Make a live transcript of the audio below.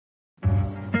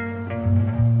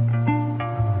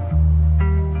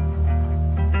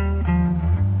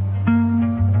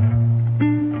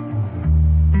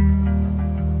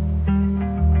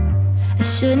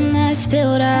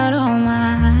spilled out all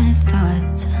my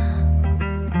thoughts.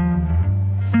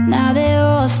 Now they're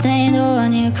all stained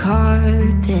on your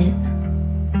carpet.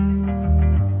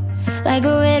 Like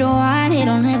a red wine,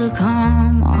 it'll never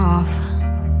come off.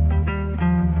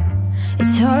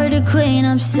 It's hard to clean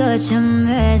up such a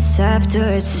mess after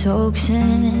it soaks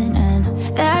in.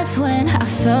 And that's when I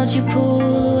felt you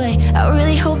pull away. I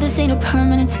really hope this ain't a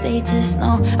permanent state, just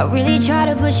know I really try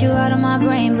to push you out of my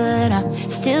brain, but I'm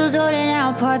still sorting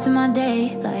out parts of my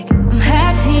day. Like I'm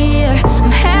half here,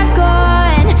 I'm half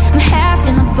gone, I'm half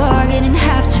in the bar getting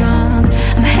half drunk,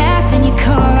 I'm half in your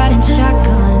car riding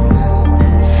shotgun.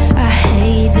 I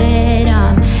hate that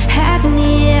I'm half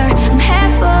near, I'm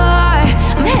half far,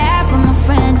 I'm half with my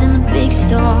friends in the big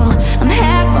stall, I'm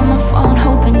half on my phone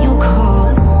hoping you'll call.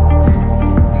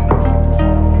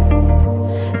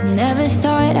 I never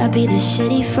thought I'd be the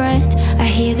shitty friend. I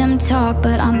hear them talk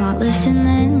but I'm not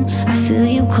listening. I feel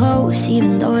you close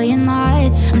even though you're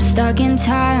not. I'm stuck in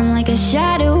time like a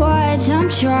shattered watch. I'm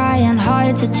trying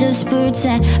hard to just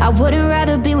pretend I wouldn't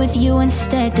rather be with you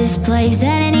instead. This place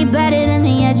ain't any better than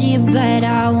the edge of your bed.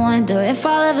 I wonder if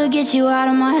I'll ever get you out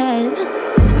of my head.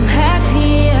 I'm half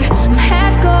here, I'm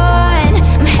half gone,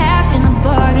 I'm half in the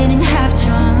bar getting half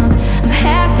drunk, I'm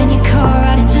half in your car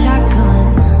riding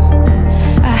shotgun.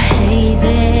 I hate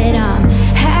that I'm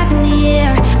half near,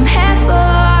 I'm half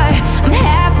far, I'm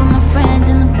half with my friends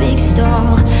in the big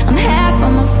stall, I'm half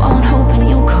on my phone hoping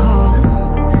you'll call.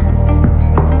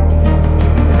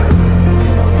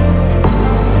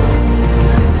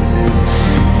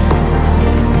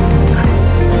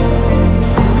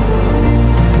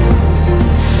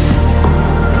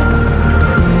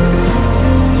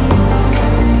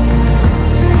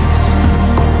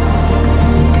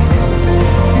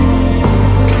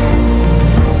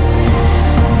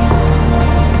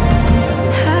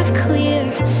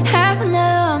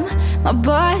 My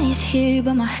body's here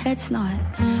but my head's not.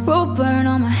 Rope burn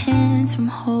on my hands from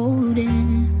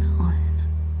holding